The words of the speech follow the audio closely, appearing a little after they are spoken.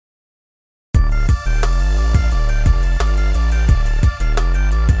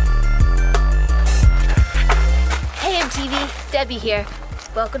baby here.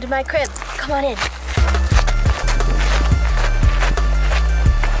 Welcome to my crib. Come on in.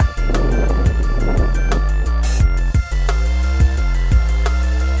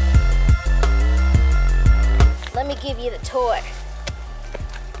 Let me give you the tour.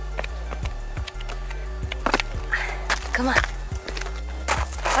 Come on.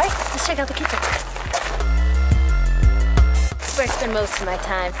 All right, let's check out the kitchen. This is where I spend most of my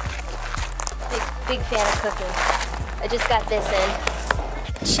time. Big fan of cooking. I just got this in.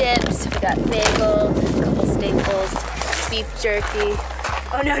 Chips, we got bagels, a couple staples, beef jerky.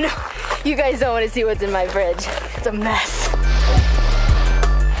 Oh no, you guys don't want to see what's in my fridge. It's a mess.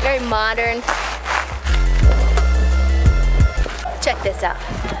 Very modern. Check this out.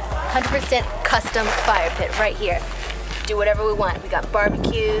 100% custom fire pit right here. Do whatever we want. We got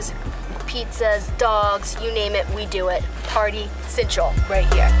barbecues, pizzas, dogs, you name it, we do it. Party Central right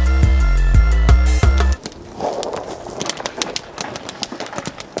here.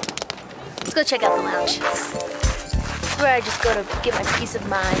 Let's go check out the lounge. This is where I just go to get my peace of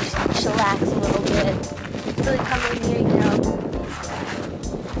mind, chillax a little bit. Really come in here, you know.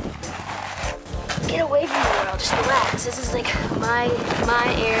 Get away from the world, just relax. This is like my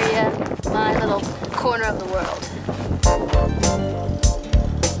area, my little corner of the world.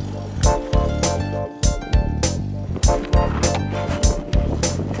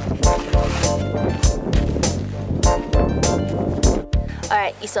 All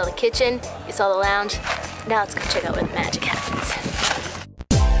right, you saw the kitchen, you saw the lounge. Now let's go check out where the magic happens.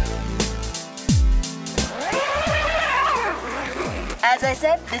 As I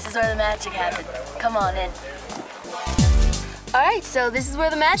said, this is where the magic happens. Come on in. All right, so this is where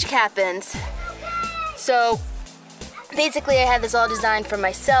the magic happens. So basically I had this all designed for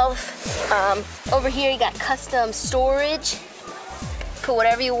myself. Over here you got custom storage. Put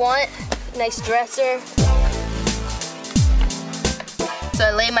whatever you want. Nice dresser. So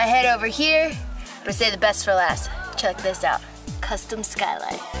I lay my head over here, but I say the best for last. Check this out. Custom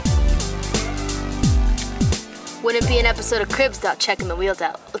skylight. Wouldn't be an episode of Cribs without checking the wheels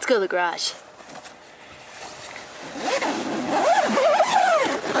out. Let's go to the garage.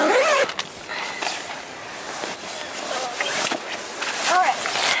 All right.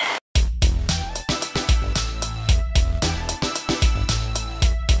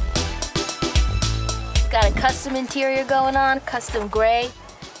 Got a custom interior going on, custom gray,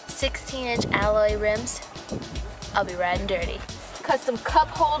 16-inch alloy rims. I'll be riding dirty. Custom cup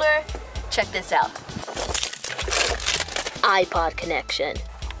holder. Check this out. iPod connection.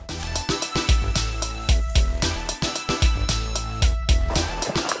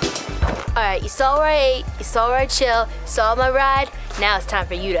 All right, you saw where I ate, you saw where I chill, you saw my ride. Now it's time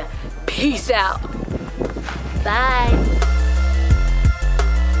for you to peace out. Bye.